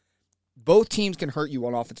too. Both teams can hurt you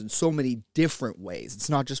on offense in so many different ways.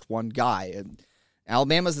 It's not just one guy. And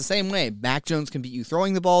Alabama's the same way. Mac Jones can beat you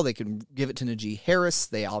throwing the ball. They can give it to Najee Harris.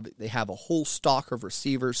 They have a whole stock of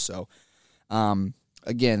receivers. So,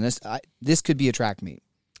 again, this could be a track meet.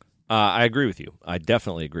 I agree with you. I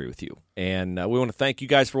definitely agree with you. And we want to thank you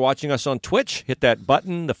guys for watching us on Twitch. Hit that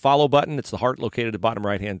button, the follow button. It's the heart located at the bottom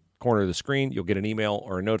right-hand corner of the screen. You'll get an email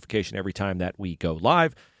or a notification every time that we go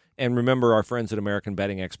live. And remember our friends at American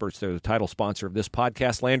Betting Experts. They're the title sponsor of this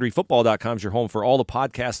podcast. LandryFootball.com is your home for all the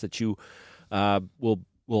podcasts that you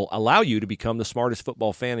will allow you to become the smartest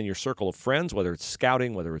football fan in your circle of friends, whether it's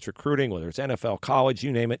scouting, whether it's recruiting, whether it's NFL, college,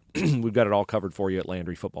 you name it. We've got it all covered for you at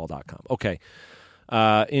LandryFootball.com. Okay.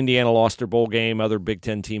 Indiana lost their bowl game. Other Big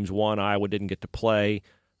Ten teams won. Iowa didn't get to play.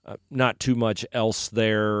 Not too much else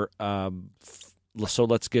there. So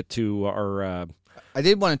let's get to our... I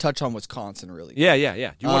did want to touch on Wisconsin, really. Yeah.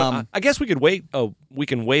 Do you want? I guess we could wait. We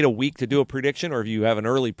can wait a week to do a prediction, or if you have an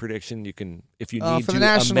early prediction, you can. If you need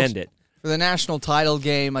to amend it for the national title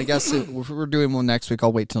game. I guess if we're doing one next week,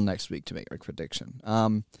 I'll wait till next week to make a prediction.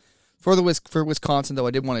 For Wisconsin, though,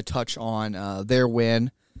 I did want to touch on their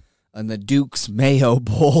win in the Duke's Mayo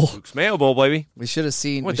Bowl. Duke's Mayo Bowl, baby. We should have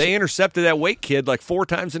seen. They intercepted that Wake kid like 4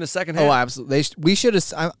 times in the second half. Oh, absolutely. We should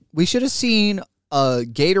have seen a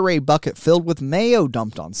Gatorade bucket filled with mayo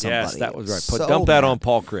dumped on somebody. Yes, that was right. Dump that on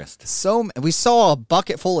Paul Christ. We saw a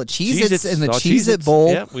bucket full of Cheez-Its in the Cheez-It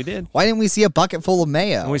Bowl. Yeah, we did. Why didn't we see a bucket full of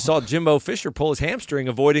mayo? And we saw Jimbo Fisher pull his hamstring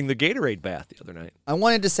avoiding the Gatorade bath the other night. I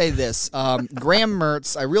wanted to say this. Graham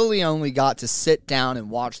Mertz, I really only got to sit down and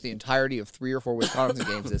watch the entirety of 3 or 4 Wisconsin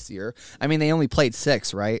games this year. I mean, they only played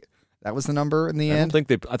 6, right? That was the number in the end?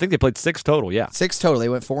 I think they played 6 total, yeah. 6 total. They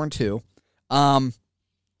went 4-2.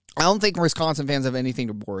 I don't think Wisconsin fans have anything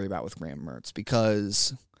to worry about with Graham Mertz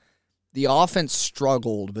because the offense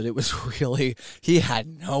struggled, but it was really, he had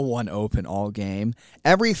no one open all game.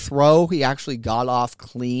 Every throw, he actually got off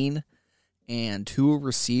clean and to a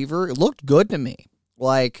receiver. It looked good to me.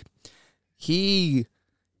 Like, his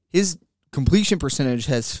completion percentage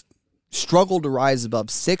has struggled to rise above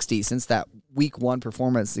 60 since that week 1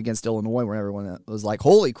 performance against Illinois where everyone was like,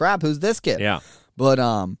 holy crap, who's this kid? Yeah. But,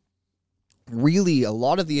 really, a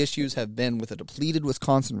lot of the issues have been with a depleted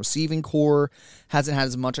Wisconsin receiving core. Hasn't had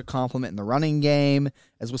as much a complement in the running game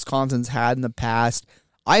as Wisconsin's had in the past.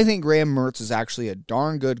 I think Graham Mertz is actually a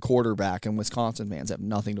darn good quarterback, and Wisconsin fans have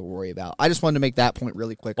nothing to worry about. I just wanted to make that point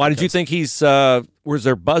really quick. Why did you think he's was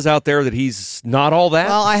there buzz out there that he's not all that?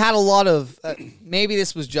 Well, I had a lot of maybe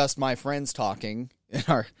this was just my friends talking in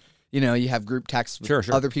our, you have group texts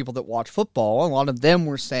with other people that watch football. A lot of them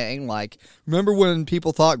were saying, like, remember when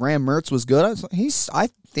people thought Graham Mertz was good? I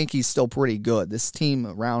think he's still pretty good. This team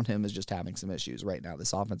around him is just having some issues right now,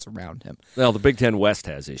 this offense around him. Well, the Big Ten West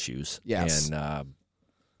has issues. Yes. And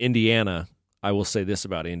Indiana, I will say this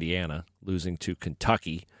about Indiana, losing to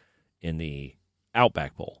Kentucky in the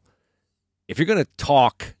Outback Bowl. If you're going to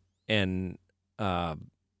talk and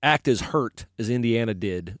act as hurt as Indiana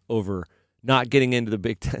did over not getting into the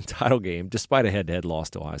Big Ten title game, despite a head-to-head loss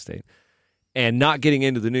to Ohio State, and not getting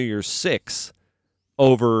into the New Year's Six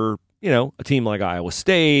over, a team like Iowa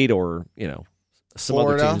State or, some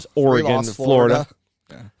Florida, other teams, Oregon, Florida,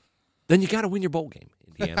 yeah. Then you got to win your bowl game,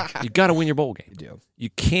 Indiana. You got to win your bowl game. You do. You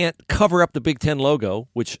can't cover up the Big Ten logo,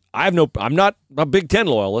 which I'm not a Big Ten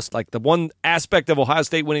loyalist. Like, the one aspect of Ohio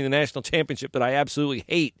State winning the national championship that I absolutely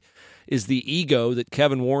hate is the ego that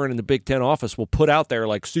Kevin Warren in the Big Ten office will put out there,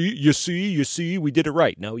 like, you see, we did it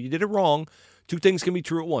right. No, you did it wrong. Two things can be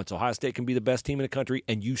true at once. Ohio State can be the best team in the country,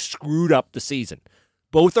 and you screwed up the season.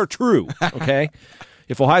 Both are true, okay?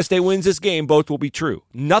 If Ohio State wins this game, both will be true.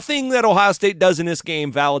 Nothing that Ohio State does in this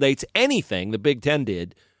game validates anything the Big Ten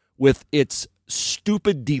did with its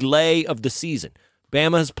stupid delay of the season.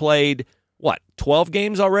 Bama has played, 12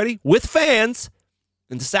 games already? With fans.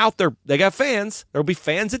 In the South, they got fans. There'll be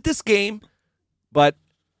fans at this game. But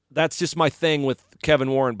that's just my thing with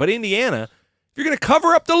Kevin Warren. But Indiana, if you're going to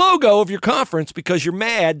cover up the logo of your conference because you're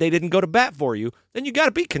mad they didn't go to bat for you, then you got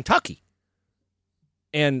to beat Kentucky.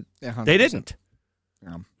 And they didn't.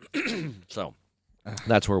 Yeah. So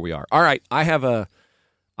that's where we are. All right, I have a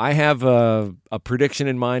prediction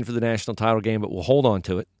in mind for the national title game, but we'll hold on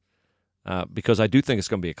to it because I do think it's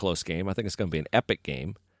going to be a close game. I think it's going to be an epic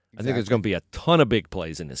game. Exactly. I think there's going to be a ton of big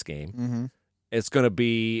plays in this game. Mm-hmm. It's going to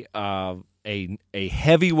be a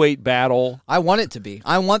heavyweight battle. I want it to be.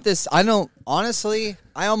 I want this. I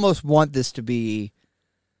almost want this to be.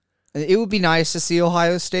 It would be nice to see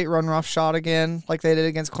Ohio State run roughshod again like they did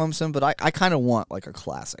against Clemson, but I kind of want like a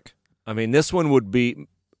classic. I mean, this one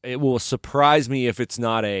it will surprise me if it's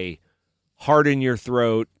not a hard in your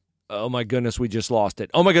throat, oh my goodness, we just lost it.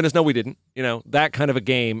 Oh my goodness, no, we didn't. That kind of a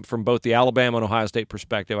game from both the Alabama and Ohio State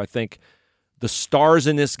perspective. I think the stars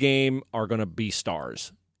in this game are going to be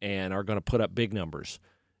stars and are going to put up big numbers.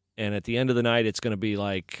 And at the end of the night, it's going to be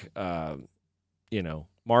like,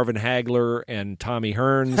 Marvin Hagler and Tommy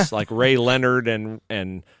Hearns, like Ray Leonard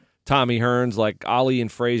and Tommy Hearns, like Ali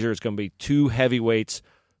and Frazier. It's going to be two heavyweights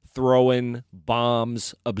throwing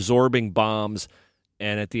bombs, absorbing bombs.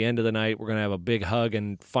 And at the end of the night, we're going to have a big hug.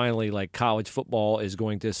 And finally, like, college football is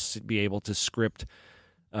going to be able to script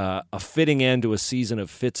a fitting end to a season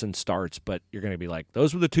of fits and starts. But you're going to be like,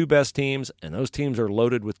 those were the two best teams, and those teams are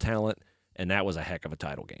loaded with talent. And that was a heck of a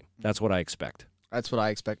title game. That's what I expect. That's what I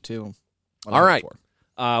expect, too. All right.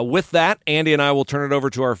 With that, Andy and I will turn it over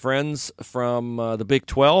to our friends from the Big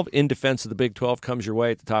 12. In Defense of the Big 12 comes your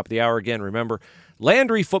way at the top of the hour. Again, remember,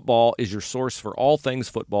 Landry Football is your source for all things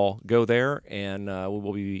football. Go there, and we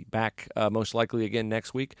will be back most likely again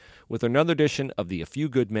next week with another edition of the A Few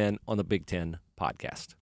Good Men on the Big Ten podcast.